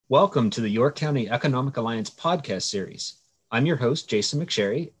Welcome to the York County Economic Alliance podcast series. I'm your host, Jason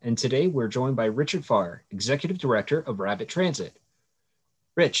McSherry, and today we're joined by Richard Farr, Executive Director of Rabbittransit.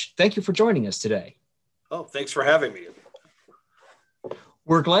 Rich, thank you for joining us today. Oh, thanks for having me.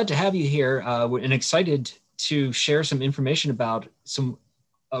 We're glad to have you here and excited to share some information about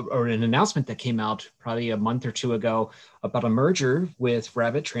an announcement that came out probably a month or two ago about a merger with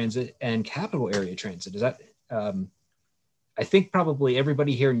Rabbittransit and Capital Area Transit. Is that I think probably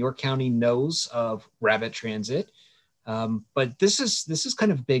everybody here in York County knows of Rabbittransit, but this is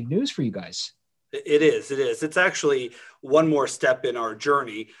kind of big news for you guys. It is. It's actually one more step in our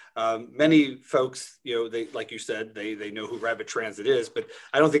journey. Many folks, they, like you said, they know who Rabbittransit is, but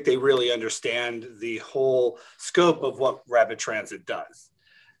I don't think they really understand the whole scope of what Rabbittransit does.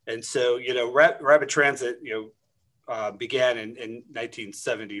 And so, Rabbittransit, began in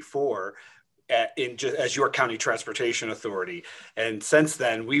 1974. As York County Transportation Authority. And since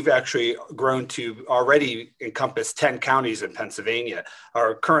then, we've actually grown to already encompass 10 counties in Pennsylvania.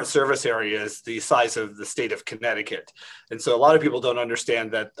 Our current service area is the size of the state of Connecticut. And so a lot of people don't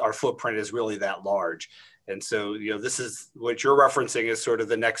understand that our footprint is really that large. And so, this is what you're referencing is sort of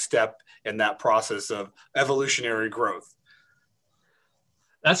the next step in that process of evolutionary growth.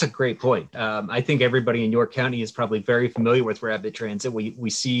 That's a great point. I think everybody in York County is probably very familiar with Rabbittransit. We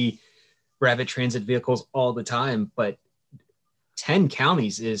see Rabbittransit vehicles all the time, but 10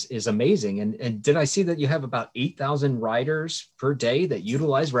 counties is amazing. And did I see that you have about 8,000 riders per day that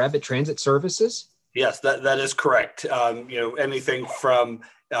utilize Rabbittransit services? Yes, that is correct. Anything from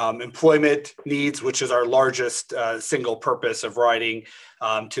employment needs, which is our largest single purpose of riding,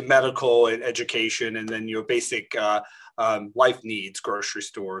 to medical and education, and then your basic life needs, grocery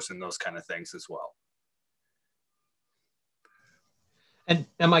stores, and those kind of things as well. And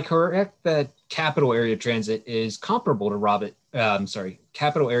am I correct that Capital Area Transit is comparable to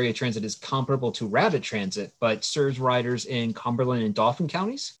Capital Area Transit is comparable to Rabbittransit, but serves riders in Cumberland and Dauphin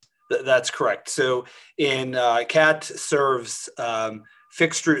counties? That's correct. So in CAT serves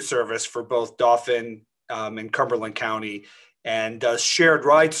fixed route service for both Dauphin and Cumberland County, and does shared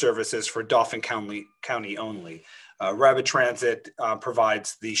ride services for Dauphin County only. Rabbittransit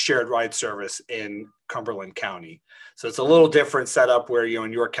provides the shared ride service in Cumberland County. So it's a little different setup where,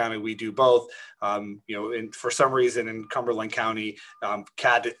 in York County, we do both. For some reason in Cumberland County,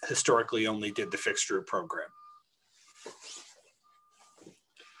 CAT historically only did the fixed route program.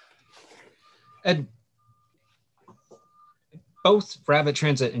 And both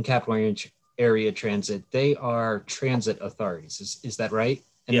Rabbittransit and Capital Area Transit, they are transit authorities. Is that right?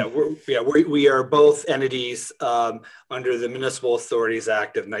 We are both entities under the Municipal Authorities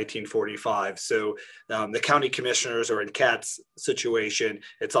Act of 1945. So the county commissioners, or in CAT's situation,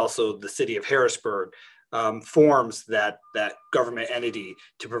 it's also the city of Harrisburg, forms that government entity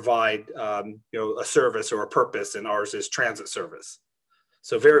to provide a service or a purpose, and ours is transit service.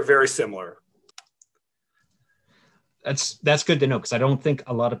 So very, very similar. That's good to know, because I don't think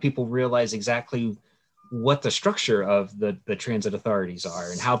a lot of people realize exactly what the structure of the transit authorities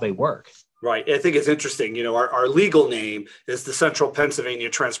are and how they work. Right. I think it's interesting. Our legal name is the Central Pennsylvania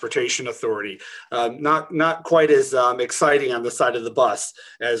Transportation Authority. Not quite as exciting on the side of the bus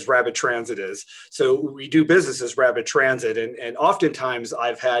as Rabbittransit is. So we do business as Rabbittransit. And oftentimes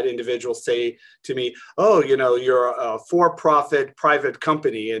I've had individuals say to me, oh, you're a for-profit private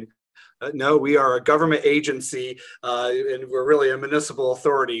company. And no, we are a government agency, and we're really a municipal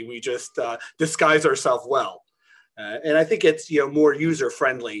authority. We just disguise ourselves well. And I think it's, more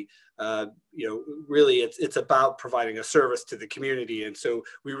user-friendly. Really, it's about providing a service to the community. And so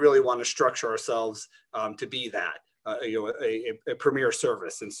we really want to structure ourselves to be that, a premier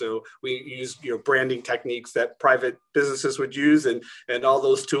service. And so we use, branding techniques that private businesses would use, and all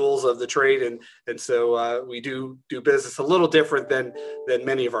those tools of the trade. And so we do business a little different than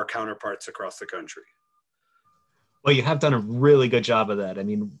many of our counterparts across the country. Well, you have done a really good job of that. I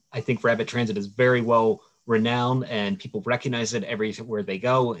mean, I think Rabbittransit is very well renowned, and people recognize it everywhere they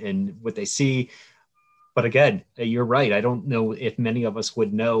go and what they see. But again, you're right. I don't know if many of us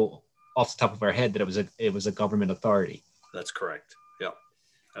would know off the top of our head that it was a government authority. That's correct. Yeah,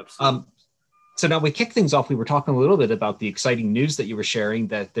 absolutely. So now we kick things off. We were talking a little bit about the exciting news that you were sharing,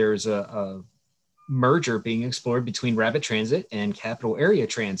 that there's a merger being explored between Rabbittransit and Capital Area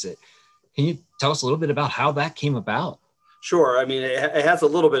Transit. Can you tell us a little bit about how that came about? Sure. I mean, it has a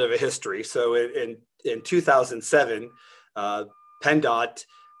little bit of a history. So in 2007, PennDOT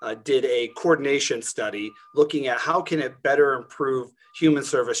did a coordination study looking at how can it better improve human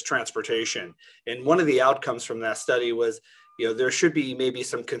service transportation. And one of the outcomes from that study was, there should be maybe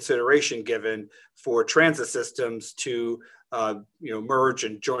some consideration given for transit systems to merge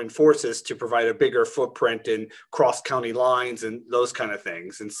and join forces to provide a bigger footprint in cross county lines and those kind of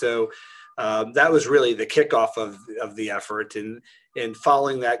things. And so that was really the kickoff of the effort. And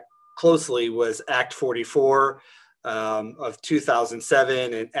following that closely was Act 44 of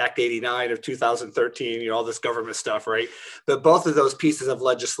 2007 and Act 89 of 2013, all this government stuff, right? But both of those pieces of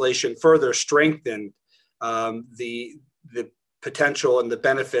legislation further strengthened the potential and the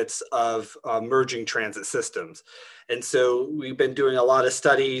benefits of merging transit systems. And so we've been doing a lot of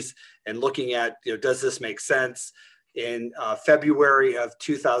studies and looking at, does this make sense? In February of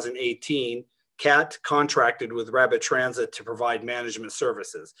 2018, CAT contracted with Rabbittransit to provide management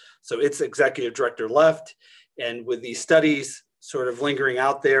services. So its executive director left, and with these studies sort of lingering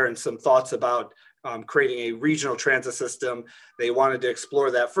out there and some thoughts about creating a regional transit system, they wanted to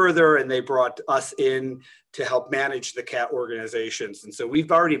explore that further, and they brought us in to help manage the CAT organizations. And so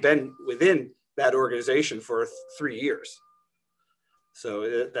we've already been within that organization for 3 years.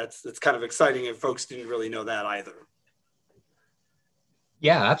 So that's kind of exciting, and folks didn't really know that either.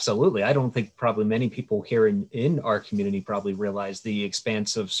 Yeah, absolutely. I don't think probably many people here in our community probably realize the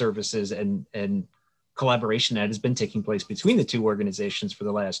expanse of services and collaboration that has been taking place between the two organizations for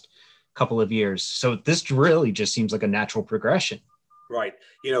the last couple of years. So this really just seems like a natural progression. Right.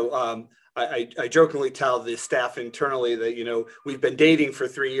 I jokingly tell the staff internally that, we've been dating for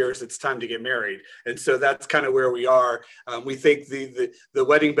 3 years, it's time to get married. And so that's kind of where we are. We think the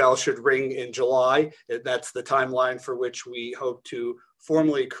wedding bell should ring in July. That's the timeline for which we hope to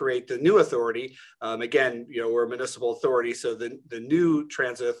formally create the new authority. Again, we're a municipal authority, so the new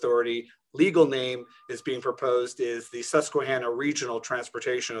transit authority legal name is being proposed is the Susquehanna Regional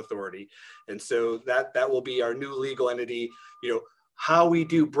Transportation Authority. And so that will be our new legal entity. How we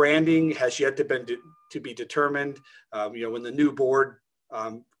do branding has yet to be determined. When the new board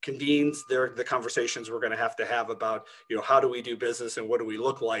convenes, the conversations we're going to have about, how do we do business and what do we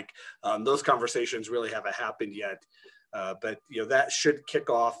look like? Those conversations really haven't happened yet. But that should kick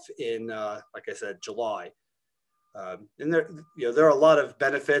off in, like I said, July. And there are a lot of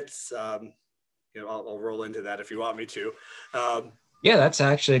benefits. I'll roll into that if you want me to. Yeah, that's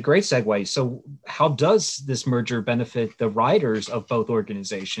actually a great segue. So how does this merger benefit the riders of both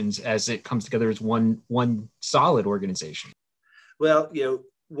organizations as it comes together as one solid organization? Well,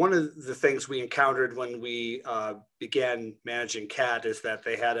 one of the things we encountered when we began managing CAT is that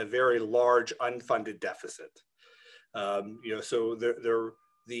they had a very large unfunded deficit. So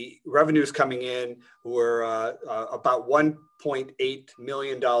the revenues coming in were about $1.8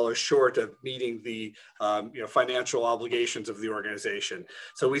 million short of meeting the financial obligations of the organization.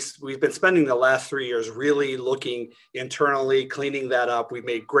 So we've been spending the last 3 years really looking internally, cleaning that up. We've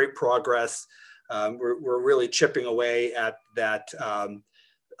made great progress. We're really chipping away at that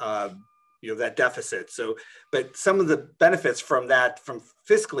that deficit. So, but some of the benefits from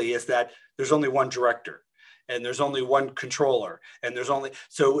fiscally is that there's only one director. And there's only one controller, and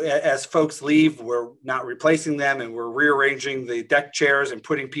so as folks leave, we're not replacing them, and we're rearranging the deck chairs and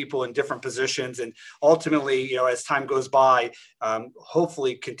putting people in different positions, and ultimately, as time goes by,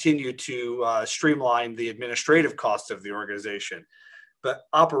 hopefully continue to streamline the administrative costs of the organization. But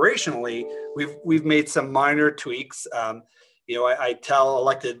operationally, we've made some minor tweaks. I tell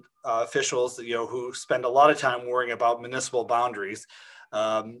elected officials, who spend a lot of time worrying about municipal boundaries.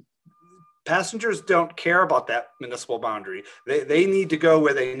 Passengers don't care about that municipal boundary. They need to go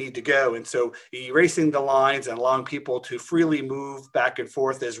where they need to go. And so erasing the lines and allowing people to freely move back and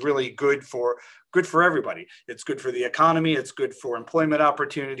forth is really good for everybody. It's good for the economy. It's good for employment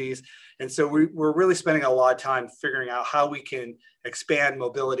opportunities. And so we're really spending a lot of time figuring out how we can expand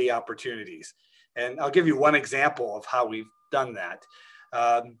mobility opportunities. And I'll give you one example of how we've done that.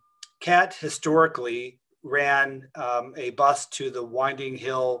 CAT historically ran a bus to the Winding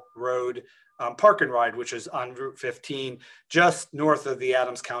Hill Road Park and Ride, which is on Route 15, just north of the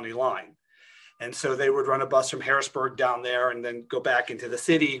Adams County line. And so they would run a bus from Harrisburg down there and then go back into the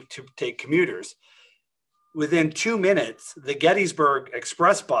city to take commuters. Within 2 minutes, the Gettysburg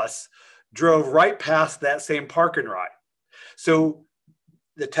Express bus drove right past that same Park and Ride. So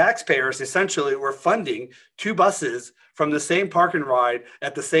the taxpayers essentially were funding 2 buses from the same Park and Ride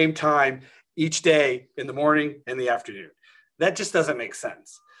at the same time each day in the morning and the afternoon. That just doesn't make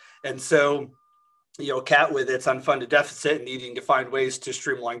sense. And so, CAT, with its unfunded deficit and needing to find ways to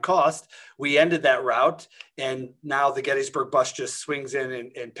streamline cost, we ended that route. And now the Gettysburg bus just swings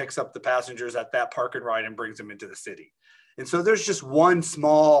in and picks up the passengers at that Park and Ride and brings them into the city. And so there's just one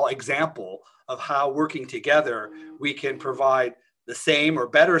small example of how working together, we can provide the same or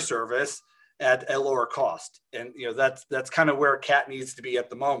better service at a lower cost. And, that's kind of where CAT needs to be at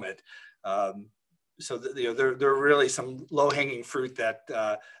the moment. there are really some low-hanging fruit that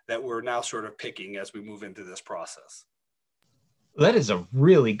that we're now sort of picking as we move into this process. That is a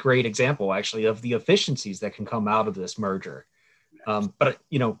really great example, actually, of the efficiencies that can come out of this merger. But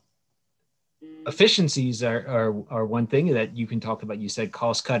efficiencies are one thing that you can talk about. You said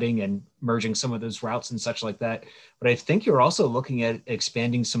cost cutting and merging some of those routes and such like that. But I think you're also looking at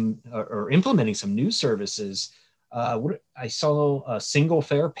expanding some or implementing some new services. I saw a single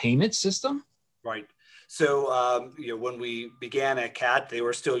fare payment system. Right. So, when we began at CAT, they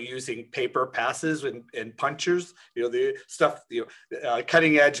were still using paper passes and punchers, the stuff,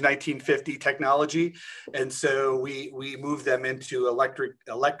 cutting edge 1950 technology. And so we moved them into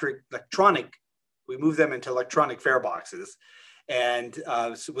electronic fare boxes and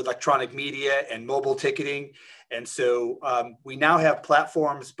so with electronic media and mobile ticketing. And so we now have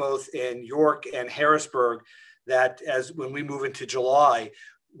platforms both in York and Harrisburg that when we move into July,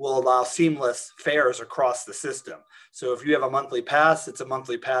 will allow seamless fares across the system. So if you have a monthly pass, it's a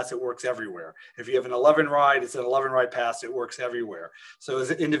monthly pass, it works everywhere. If you have an 11 ride, it's an 11 ride pass, it works everywhere. So as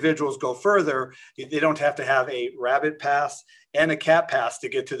individuals go further, they don't have to have a Rabbit pass and a CAT pass to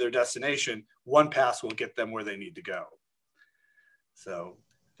get to their destination. One pass will get them where they need to go. So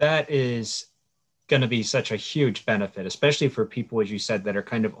that is going to be such a huge benefit, especially for people, as you said, that are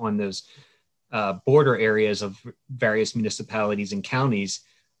kind of on those border areas of various municipalities and counties.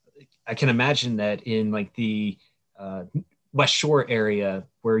 I can imagine that in like the West Shore area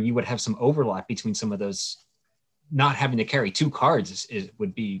where you would have some overlap between some of those, not having to carry two cards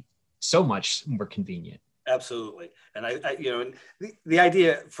would be so much more convenient. Absolutely. And and the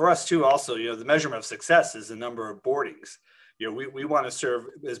idea for us too, also, the measurement of success is the number of boardings. We want to serve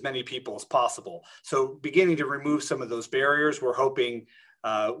as many people as possible. So beginning to remove some of those barriers, we're hoping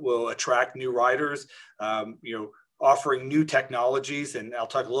will attract new riders, offering new technologies, and I'll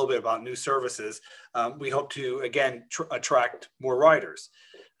talk a little bit about new services. We hope to, again, attract more riders.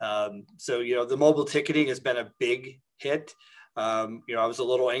 So the mobile ticketing has been a big hit. I was a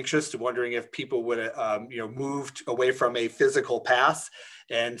little anxious, wondering if people would, moved away from a physical pass.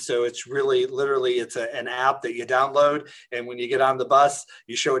 And so it's really, literally, it's an app that you download. And when you get on the bus,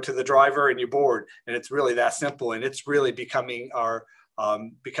 you show it to the driver and you board. And it's really that simple. And it's really becoming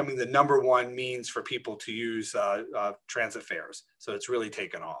the number one means for people to use transit fares. So it's really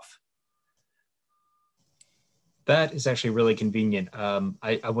taken off. That is actually really convenient.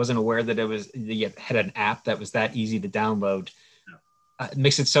 I wasn't aware that you had an app that was that easy to download. No. It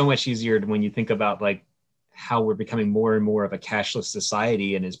makes it so much easier when you think about like how we're becoming more and more of a cashless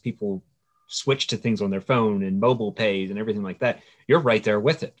society, and as people switch to things on their phone and mobile pays and everything like that, you're right there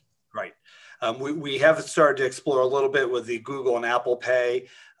with it. Right. We have started to explore a little bit with the Google and Apple Pay.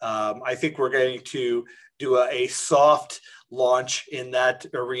 I think we're going to do a soft launch in that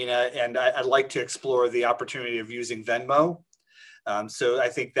arena, and I'd like to explore the opportunity of using Venmo. So I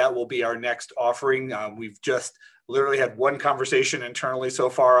think that will be our next offering. We've just literally had one conversation internally so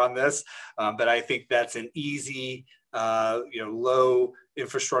far on this, but I think that's an easy, low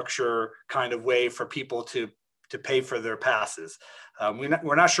infrastructure kind of way for people to pay for their passes.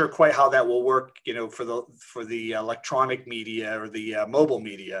 We're not sure quite how that will work, for the electronic media or the mobile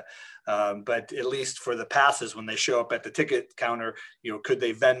media, but at least for the passes, when they show up at the ticket counter, could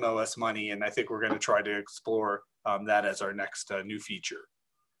they Venmo us money? And I think we're going to try to explore that as our next new feature.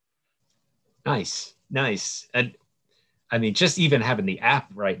 Nice. And I mean, just even having the app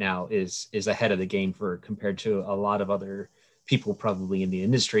right now is ahead of the game compared to a lot of other people probably in the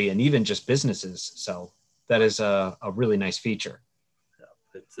industry and even just businesses. So that is a really nice feature.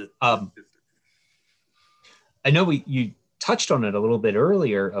 I know you touched on it a little bit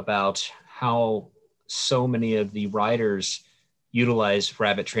earlier about how so many of the riders utilize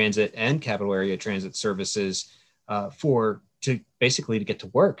Rabbittransit and capital area transit services to get to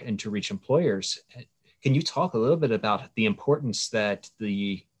work and to reach employers. Can you talk a little bit about the importance that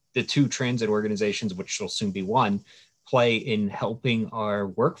the two transit organizations, which will soon be one, play in helping our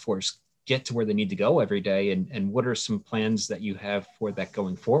workforce get to where they need to go every day, and what are some plans that you have for that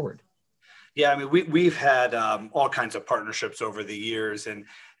going forward? Yeah, I mean, we've had all kinds of partnerships over the years, and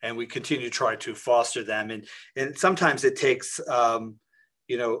we continue to try to foster them. And sometimes it takes a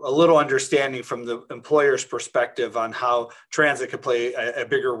little understanding from the employer's perspective on how transit could play a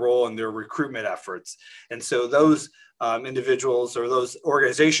bigger role in their recruitment efforts. And so those individuals or those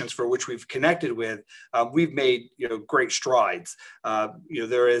organizations for which we've connected with, we've made great strides.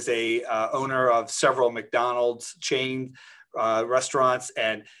 There is a owner of several McDonald's chains restaurants,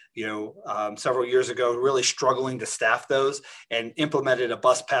 and several years ago, really struggling to staff those, and implemented a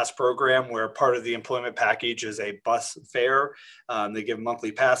bus pass program where part of the employment package is a bus fare. They give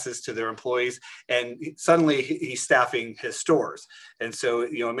monthly passes to their employees, and suddenly he's staffing his stores. And so,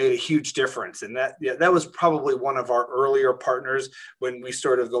 it made a huge difference. And that was probably one of our earlier partners when we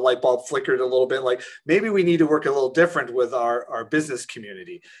the light bulb flickered a little bit, like maybe we need to work a little different with our business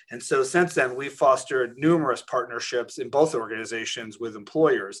community. And so since then, we've fostered numerous partnerships in both organizations with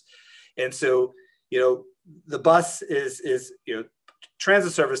employers. And so, the bus is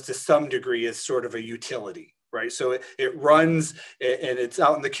transit service to some degree is sort of a utility, right? So it runs and it's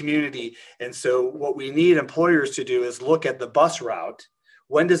out in the community. And so what we need employers to do is look at the bus route.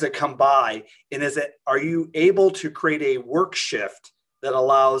 When does it come by? And are you able to create a work shift that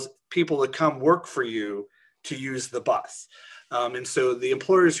allows people to come work for you to use the bus? And so the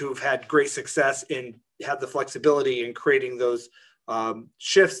employers who've had great success and have the flexibility in creating those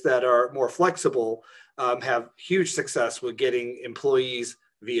shifts that are more flexible have huge success with getting employees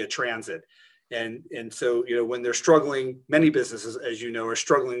via transit. And so, when they're struggling, many businesses, as you know, are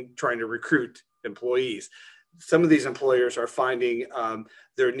struggling trying to recruit employees. Some of these employers are finding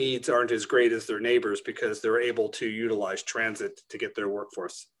their needs aren't as great as their neighbors because they're able to utilize transit to get their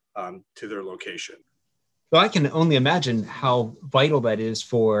workforce to their location. So I can only imagine how vital that is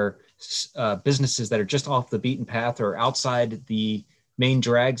for businesses that are just off the beaten path or outside the main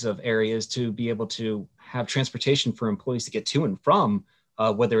drags of areas to be able to have transportation for employees to get to and from,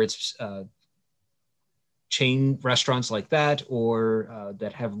 whether it's chain restaurants like that, or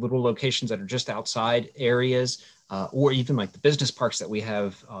that have little locations that are just outside areas, or even like the business parks that we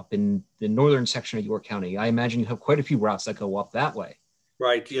have up in the northern section of York County. I imagine you have quite a few routes that go up that way.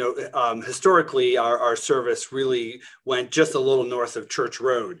 Right. Historically, our service really went just a little north of Church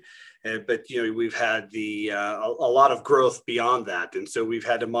Road. But we've had a lot of growth beyond that, and so we've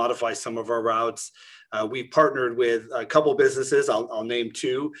had to modify some of our routes. We've partnered with a couple businesses. I'll name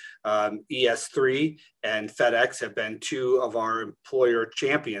two. ES3 and FedEx have been two of our employer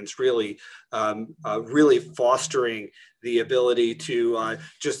champions, really fostering the ability to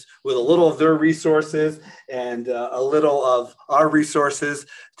just with a little of their resources and a little of our resources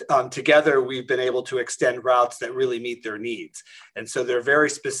together, we've been able to extend routes that really meet their needs. And so they're very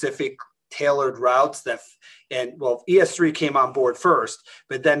specific, tailored routes ES3 came on board first,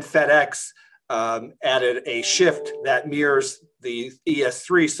 but then FedEx added a shift that mirrors the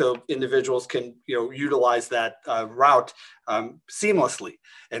ES3 so individuals can utilize that route seamlessly.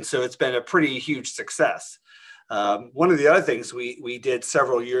 And so it's been a pretty huge success. One of the other things we did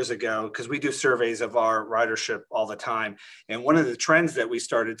several years ago, because we do surveys of our ridership all the time, and one of the trends that we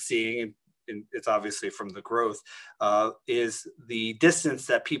started seeing, and it's obviously from the growth, is the distance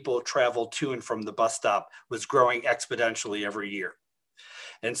that people travel to and from the bus stop was growing exponentially every year.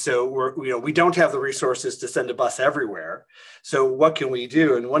 And so we don't have the resources to send a bus everywhere. So what can we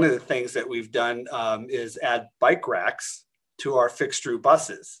do? And one of the things that we've done is add bike racks to our fixed route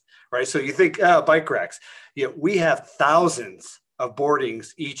buses, right? So you think bike racks, we have thousands of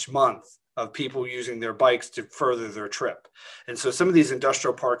boardings each month of people using their bikes to further their trip. And so some of these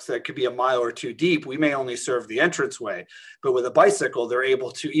industrial parks that could be a mile or two deep, we may only serve the entranceway, but with a bicycle, they're able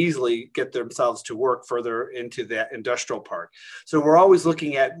to easily get themselves to work further into that industrial park. So we're always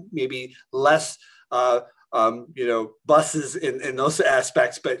looking at maybe less buses in those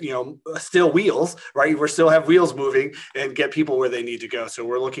aspects, but still wheels, right? We still have wheels moving and get people where they need to go. So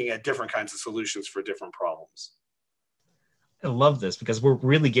we're looking at different kinds of solutions for different problems. I love this because we're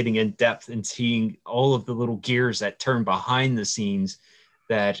really getting in depth and seeing all of the little gears that turn behind the scenes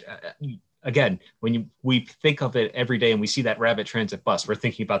that, again, when we think of it every day and we see that Rabbittransit bus, we're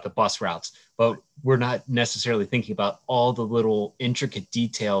thinking about the bus routes, but we're not necessarily thinking about all the little intricate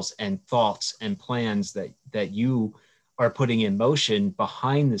details and thoughts and plans that you are putting in motion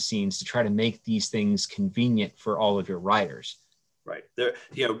behind the scenes to try to make these things convenient for all of your riders. Right.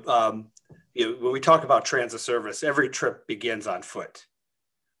 When we talk about transit service, every trip begins on foot.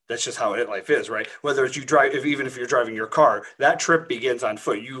 That's just how life is, right? Whether it's even if you're driving your car, that trip begins on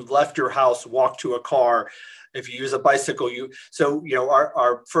foot. You left your house, walked to a car. If you use a bicycle,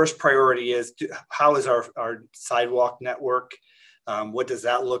 our first priority is how is our sidewalk network? What does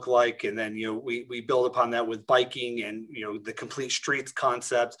that look like? And then, we build upon that with biking and, the complete streets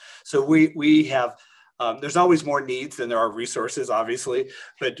concepts. So we have, there's always more needs than there are resources, obviously,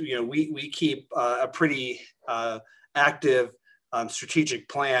 but we keep a pretty active strategic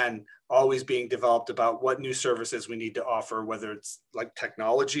plan always being developed about what new services we need to offer, whether it's like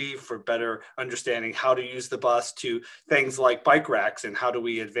technology for better understanding how to use the bus to things like bike racks and how do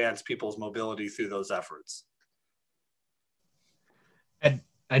we advance people's mobility through those efforts. And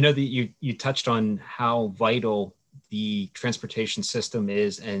I know that you touched on how vital the transportation system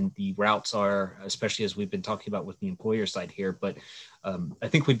is and the routes are, especially as we've been talking about with the employer side here. But I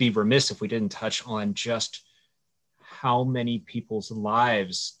think we'd be remiss if we didn't touch on just how many people's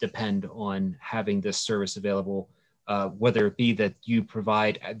lives depend on having this service available, whether it be that you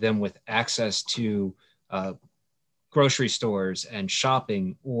provide them with access to grocery stores and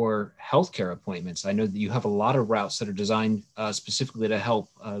shopping or healthcare appointments. I know that you have a lot of routes that are designed specifically to help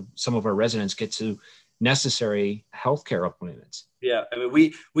some of our residents get to necessary healthcare appointments. Yeah, I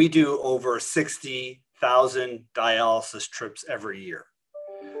mean, we do over 60,000 dialysis trips every year.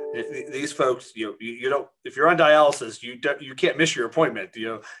 These folks, you don't, if you're on dialysis, you can't miss your appointment.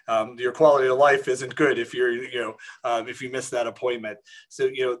 Your quality of life isn't good if if you miss that appointment.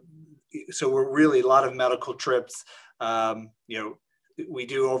 So so we're really a lot of medical trips. We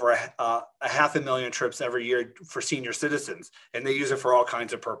do over a 500,000 trips every year for senior citizens, and they use it for all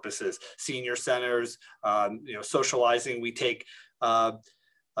kinds of purposes. Senior centers, socializing. We take some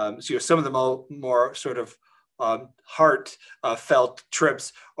of the more sort of heartfelt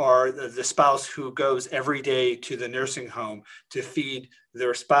trips are the spouse who goes every day to the nursing home to feed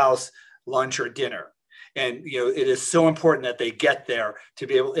their spouse lunch or dinner. And, it is so important that they get there to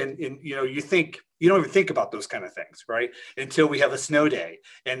be able, and you don't even think about those kind of things, right? Until we have a snow day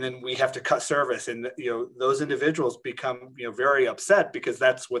and then we have to cut service, and, those individuals become, very upset because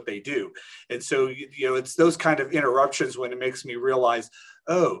that's what they do. And so, it's those kind of interruptions when it makes me realize,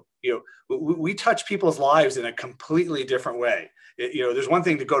 oh, we touch people's lives in a completely different way. There's one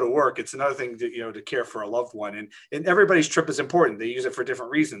thing to go to work. It's another thing to care for a loved one. And everybody's trip is important. They use it for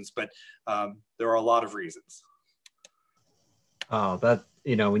different reasons, but there are a lot of reasons. Oh, that,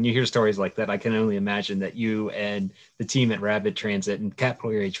 when you hear stories like that, I can only imagine that you and the team at Rabbittransit and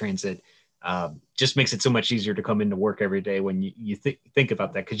Capital Area Transit just makes it so much easier to come into work every day when you think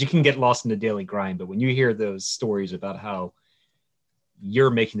about that, because you can get lost in the daily grind. But when you hear those stories about how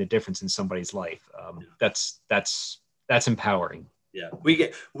you're making a difference in somebody's life, that's empowering. Yeah, we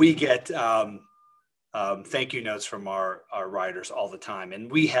get thank you notes from our riders all the time,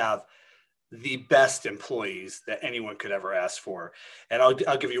 and we have the best employees that anyone could ever ask for. And I'll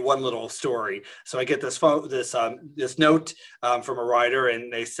give you one little story. So I get this note from a rider,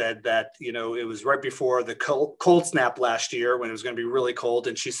 and they said that, it was right before the cold snap last year when it was going to be really cold.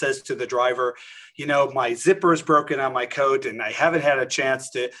 And she says to the driver, my zipper is broken on my coat and I haven't had a chance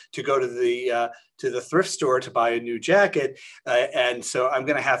to go to the thrift store to buy a new jacket. And so I'm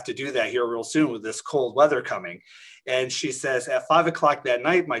going to have to do that here real soon with this cold weather coming. And she says, at 5 o'clock that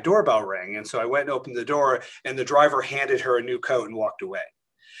night, my doorbell rang. And so I went and opened the door, and the driver handed her a new coat and walked away.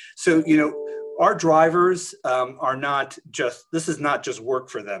 So, our drivers are not just, this is not just work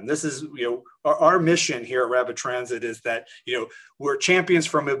for them. This is, our mission here at Rabbittransit is that, we're champions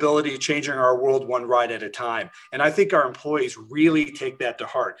for mobility, changing our world one ride at a time. And I think our employees really take that to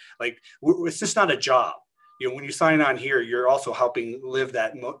heart. Like, it's just not a job. When you sign on here, you're also helping live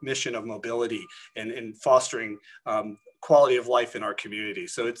that mission of mobility and fostering quality of life in our community.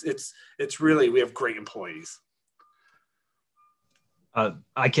 So it's really, we have great employees.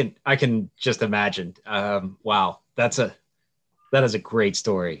 I can just imagine. Wow, that is a great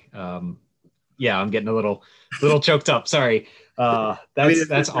story. Yeah, I'm getting a little choked up. Sorry.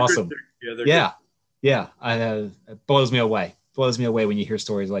 That's awesome. Yeah. It blows me away. Blows me away when you hear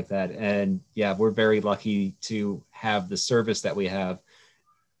stories like that. And yeah, we're very lucky to have the service that we have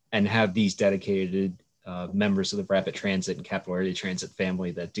and have these dedicated members of the Rabbittransit and Capital Area Transit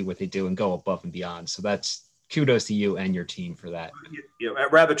family that do what they do and go above and beyond. So that's kudos to you and your team for that.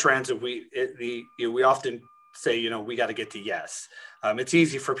 At Rabbittransit, we often say, we got to get to yes. It's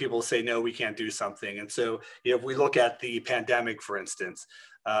easy for people to say, no, we can't do something. And so, if we look at the pandemic, for instance,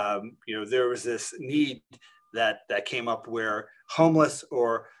 there was this need that came up where homeless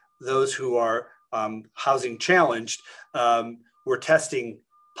or those who are housing challenged were testing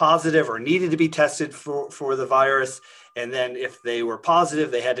positive or needed to be tested for the virus. And then if they were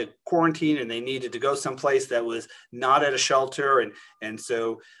positive, they had to quarantine and they needed to go someplace that was not at a shelter. And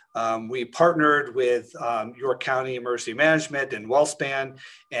so we partnered with York County Emergency Management and WellSpan,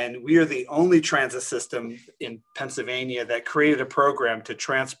 and we are the only transit system in Pennsylvania that created a program to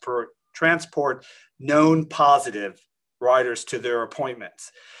transport known positive riders to their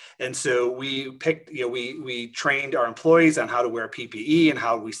appointments. And so we picked, we trained our employees on how to wear PPE and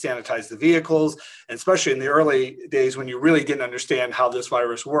how we sanitize the vehicles. And especially in the early days when you really didn't understand how this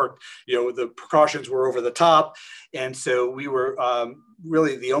virus worked, the precautions were over the top. And so we were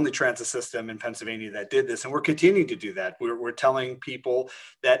really the only transit system in Pennsylvania that did this. And we're continuing to do that. We're telling people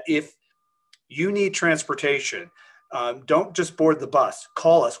that if you need transportation, don't just board the bus.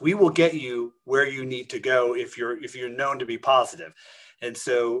 Call us. We will get you where you need to go if you're known to be positive. And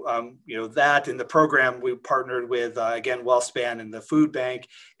so, that in the program, we partnered with, again, WellSpan and the food bank.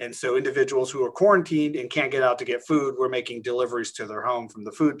 And so individuals who are quarantined and can't get out to get food, we're making deliveries to their home from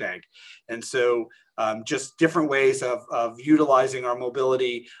the food bank. And so just different ways of utilizing our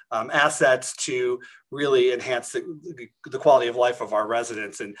mobility assets to really enhance the quality of life of our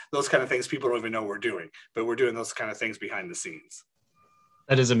residents. And those kind of things people don't even know we're doing, but we're doing those kind of things behind the scenes.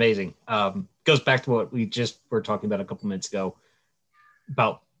 That is amazing. Goes back to what we just were talking about a couple minutes ago,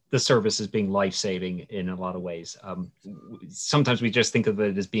 about the services being life-saving in a lot of ways. Sometimes we just think of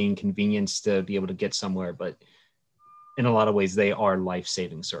it as being convenience to be able to get somewhere, but in a lot of ways, they are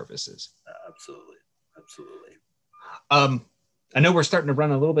life-saving services. Absolutely. I know we're starting to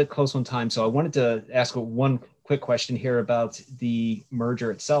run a little bit close on time, so I wanted to ask one quick question here about the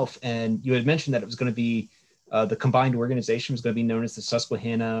merger itself. And you had mentioned that it was going to be, the combined organization was going to be known as the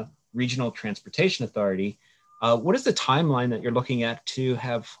Susquehanna Regional Transportation Authority. What is the timeline that you're looking at to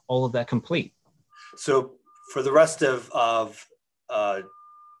have all of that complete? So for the rest of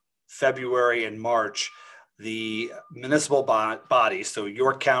February and March, the municipal bodies, so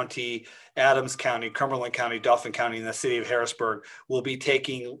York County, Adams County, Cumberland County, Dauphin County, and the city of Harrisburg will be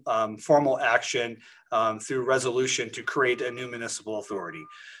taking formal action through resolution to create a new municipal authority.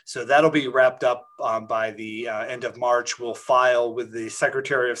 So that'll be wrapped up by the end of March. We'll file with the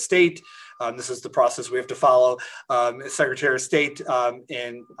Secretary of State. This is the process we have to follow. Secretary of State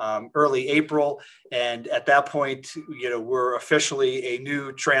in early April. And at that point, we're officially a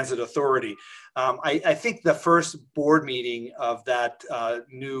new transit authority. I think the first board meeting of that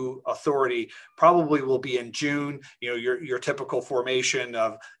new authority probably will be in June. Your typical formation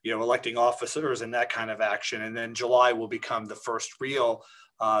of electing officers and that kind of action, and then July will become the first real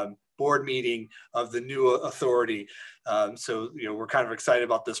board meeting of the new authority. So we're kind of excited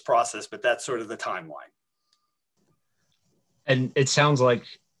about this process, but that's sort of the timeline. And it sounds like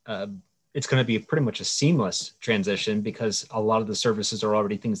it's going to be pretty much a seamless transition, because a lot of the services are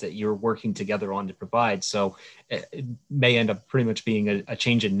already things that you're working together on to provide. So it may end up pretty much being a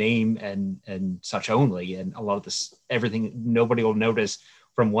change in name and such only. And a lot of this, everything, nobody will notice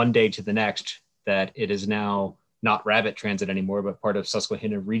from one day to the next that it is now not Rabbittransit anymore, but part of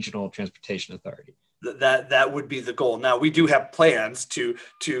Susquehanna Regional Transportation Authority. That would be the goal. Now, we do have plans to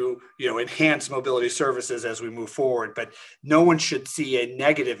enhance mobility services as we move forward, but no one should see a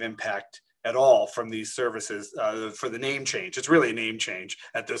negative impact at all from these services for the name change. It's really a name change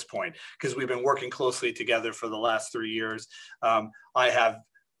at this point, because we've been working closely together for the last 3 years. I have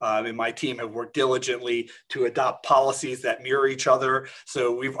and my team have worked diligently to adopt policies that mirror each other.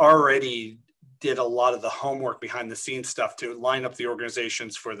 So we've already did a lot of the homework behind the scenes stuff to line up the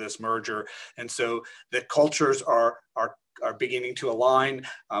organizations for this merger. And so the cultures are beginning to align.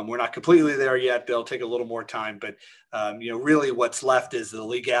 We're not completely there yet. They'll take a little more time, but really what's left is the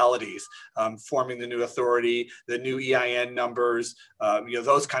legalities, forming the new authority, the new EIN numbers,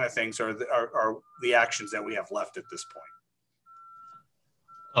 those kind of things are the actions that we have left at this point.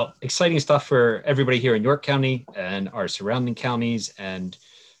 Oh, exciting stuff for everybody here in York County and our surrounding counties, and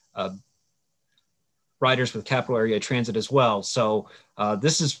riders with capital area transit as well. So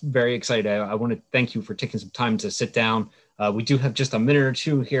this is very exciting. I want to thank you for taking some time to sit down. We do have just a minute or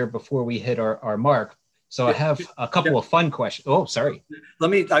two here before we hit our mark. So I have a couple of fun questions. Oh, sorry.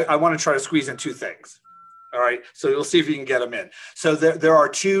 I want to try to squeeze in two things. All right, so we'll see if you can get them in. So there are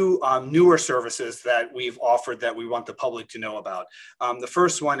two newer services that we've offered that we want the public to know about. The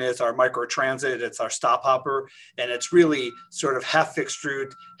first one is our microtransit. It's our stop hopper, and it's really sort of half fixed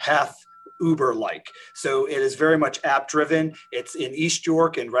route, half Uber-like. So it is very much app-driven. It's in East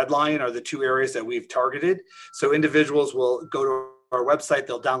York and Red Lion are the two areas that we've targeted. So individuals will go to our website,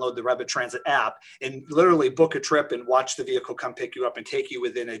 they'll download the Rabbittransit app and literally book a trip and watch the vehicle come pick you up and take you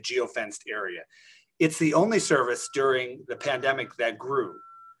within a geofenced area. It's the only service during the pandemic that grew.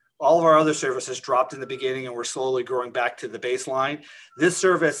 All of our other services dropped in the beginning and we're slowly growing back to the baseline. This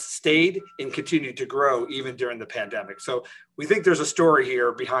service stayed and continued to grow even during the pandemic. So we think there's a story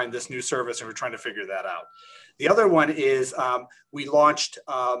here behind this new service and we're trying to figure that out. The other one is we launched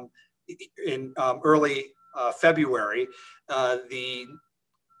in early February, the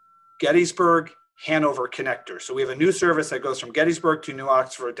Gettysburg Hanover connector. So we have a new service that goes from Gettysburg to New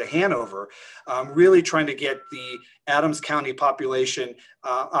Oxford to Hanover, really trying to get the Adams County population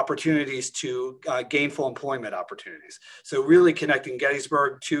opportunities to gainful employment opportunities. So really connecting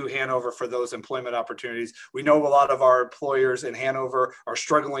Gettysburg to Hanover for those employment opportunities. We know a lot of our employers in Hanover are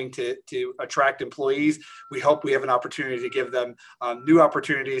struggling to attract employees. We hope we have an opportunity to give them new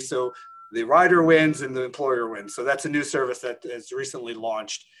opportunities. So the rider wins and the employer wins. So that's a new service that has recently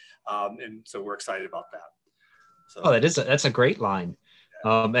launched. And so we're excited about that. So. Oh, that's a great line.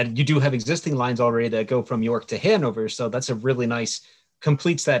 And you do have existing lines already that go from York to Hanover. So that's a really nice,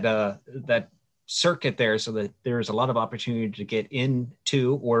 completes that circuit there, so that there's a lot of opportunity to get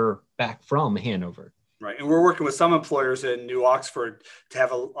into or back from Hanover. Right. And we're working with some employers in New Oxford to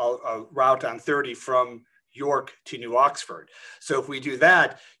have a route on 30 from York to New Oxford. So if we do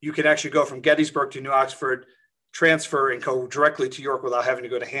that, you can actually go from Gettysburg to New Oxford, transfer and go directly to York without having to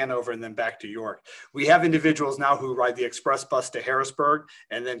go to Hanover and then back to York. We have individuals now who ride the express bus to Harrisburg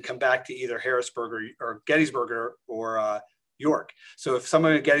and then come back to either Harrisburg or Gettysburg or York. So if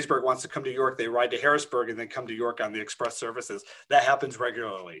someone in Gettysburg wants to come to York, they ride to Harrisburg and then come to York on the express services. That happens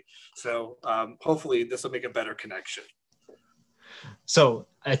regularly. So hopefully this will make a better connection. So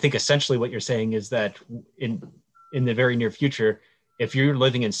I think essentially what you're saying is that in the very near future, if you're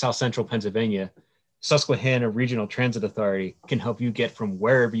living in South Central Pennsylvania, Susquehanna Regional Transit Authority can help you get from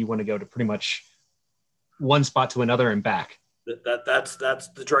wherever you want to go to pretty much one spot to another and back. That's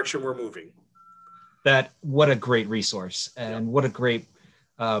the direction we're moving. What a great resource, and what a great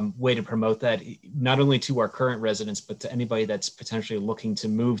way to promote that, not only to our current residents, but to anybody that's potentially looking to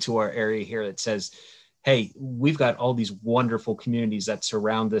move to our area here that says, hey, we've got all these wonderful communities that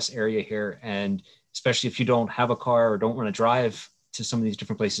surround this area here. And especially if you don't have a car or don't want to drive to some of these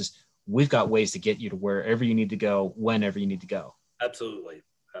different places, we've got ways to get you to wherever you need to go, whenever you need to go. Absolutely.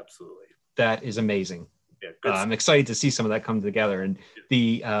 That is amazing. Yeah, I'm excited to see some of that come together. And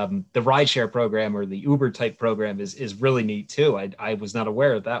the rideshare program or the Uber type program is really neat too. I was not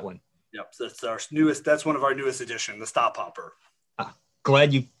aware of that one. Yep, that's our newest. That's one of our newest addition, the Stop Hopper.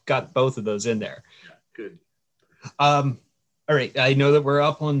 Glad you got both of those in there. Yeah, good. All right, I know that we're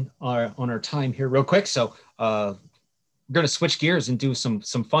up on our time here, real quick. So we're going to switch gears and do some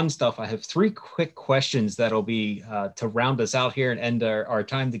fun stuff. I have 3 quick questions that'll be to round us out here and end our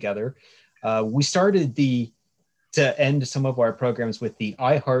time together. We started to end some of our programs with the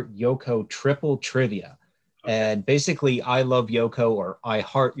I Heart Yoko Triple Trivia. Okay. And basically, I love Yoko, or I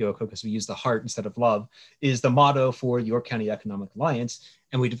heart Yoko, because we use the heart instead of love, is the motto for York County Economic Alliance.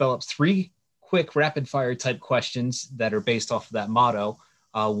 And we developed 3 quick rapid fire type questions that are based off of that motto,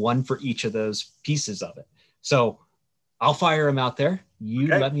 one for each of those pieces of it. So I'll fire them out there. You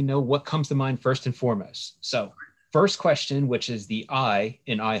let me know what comes to mind first and foremost. So first question, which is the I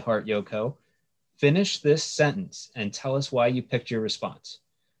in I Heart Yoko. Finish this sentence and tell us why you picked your response.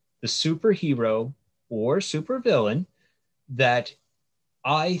 The superhero or supervillain that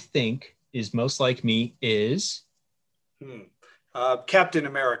I think is most like me is? Captain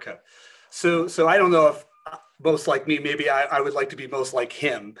America. So I don't know if most like me, maybe I would like to be most like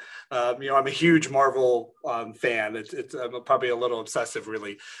him. I'm a huge Marvel fan. I'm probably a little obsessive,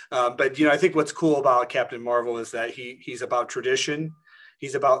 really. But I think what's cool about Captain Marvel is that he's about tradition.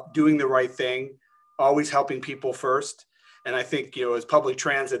 He's about doing the right thing, always helping people first. And I think, as public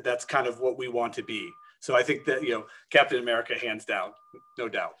transit, that's kind of what we want to be. So I think that, Captain America, hands down, no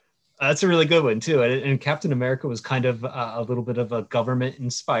doubt. That's a really good one too. And Captain America was kind of a little bit of a government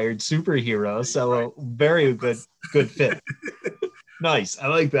inspired superhero. So very good fit. Nice. I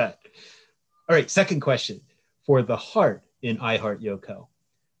like that. All right. Second question for the heart in I Heart Yoko.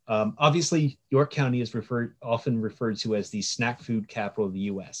 Obviously, York County is often referred to as the snack food capital of the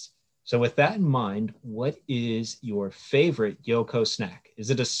U.S. So with that in mind, what is your favorite Yoko snack?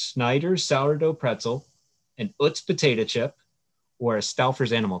 Is it a Snyder's sourdough pretzel, an Utz potato chip, or a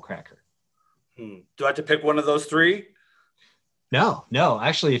Stauffer's animal cracker? Do I have to pick one of those 3? No.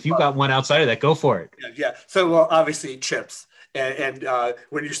 Actually, if you've got one outside of that, go for it. Yeah. So obviously chips. And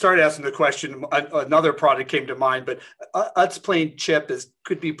when you started asking the question, another product came to mind, but Utz plain chip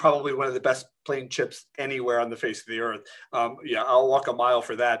could be probably one of the best plain chips anywhere on the face of the earth. I'll walk a mile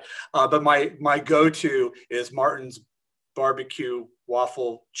for that. But my go-to is Martin's barbecue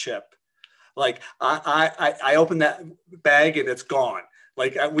waffle chip. Like I open that bag and it's gone.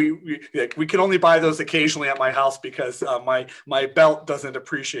 Like we can only buy those occasionally at my house because my belt doesn't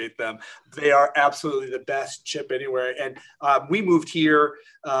appreciate them. They are absolutely the best chip anywhere. And we moved here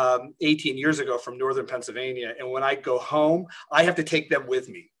 18 years ago from northern Pennsylvania. And when I go home, I have to take them with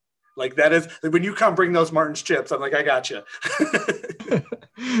me. Like that is when you come bring those Martin's chips, I'm like, I got you.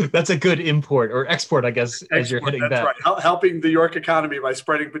 That's a good import or export, I guess, as you're hitting that. Right. Helping the York economy by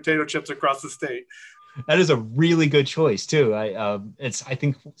spreading potato chips across the state. That is a really good choice too. I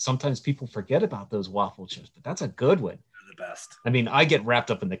think sometimes people forget about those waffle chips, but that's a good one. They're the best. I mean, I get wrapped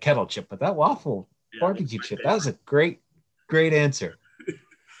up in the kettle chip, but that waffle barbecue chip, that was a great answer.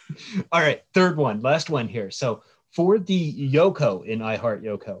 All right, third one, last one here. So for the Yoko in I Heart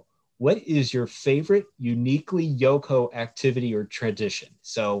Yoko, what is your favorite uniquely Yoko activity or tradition?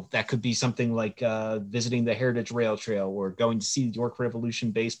 So that could be something like visiting the Heritage Rail Trail, or going to see the York Revolution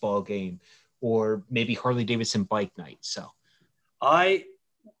baseball game, or maybe Harley Davidson bike night. So I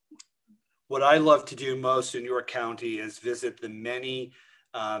what I love to do most in York County is visit the many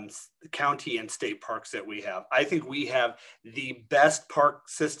county and state parks that we have. I think we have the best park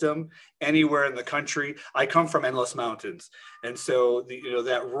system anywhere in the country. I come from Endless Mountains, and so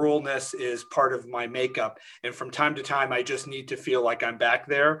that ruralness is part of my makeup. And from time to time, I just need to feel like I'm back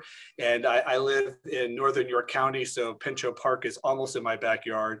there. And I live in northern York County, so Pinchot Park is almost in my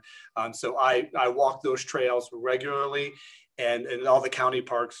backyard. So I walk those trails regularly. And all the county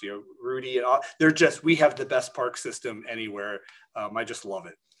parks, Rudy and all, we have the best park system anywhere. I just love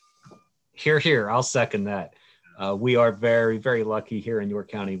it. Here, I'll second that. We are very, very lucky here in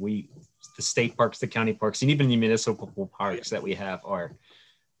York County. The state parks, the county parks, and even the municipal parks that we have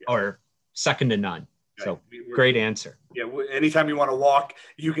are second to none. So great answer. Yeah, anytime you want to walk,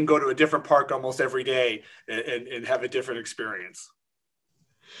 you can go to a different park almost every day and have a different experience.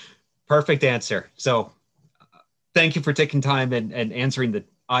 Perfect answer. So thank you for taking time and answering the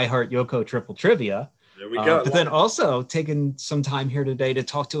I Heart Yoko Triple Trivia. There we go. But then also taking some time here today to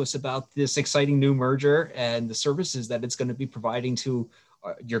talk to us about this exciting new merger and the services that it's going to be providing to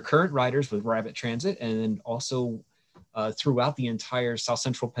your current riders with Rabbittransit, and then also throughout the entire South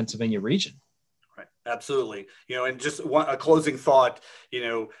Central Pennsylvania region. Right. Absolutely. And just a closing thought,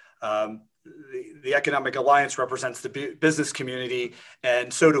 the Economic Alliance represents the business community,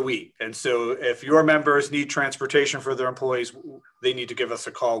 and so do we. And so if your members need transportation for their employees, they need to give us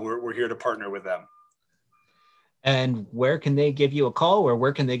a call. We're here to partner with them. And where can they give you a call, or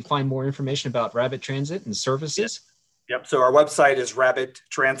where can they find more information about Rabbittransit and services? Yep. So our website is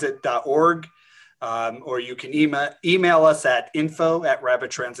rabbittransit.org, or you can email us at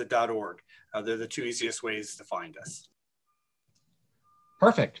info@rabbittransit.org. They're the two easiest ways to find us.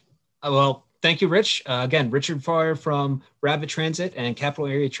 Perfect. Well, thank you, Rich. Again, Richard Farr from Rabbittransit and Capital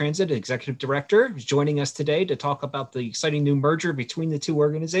Area Transit, Executive Director, is joining us today to talk about the exciting new merger between the two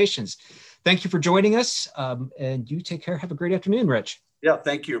organizations. Thank you for joining us, and you take care. Have a great afternoon, Rich. Yeah,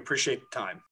 thank you. Appreciate the time.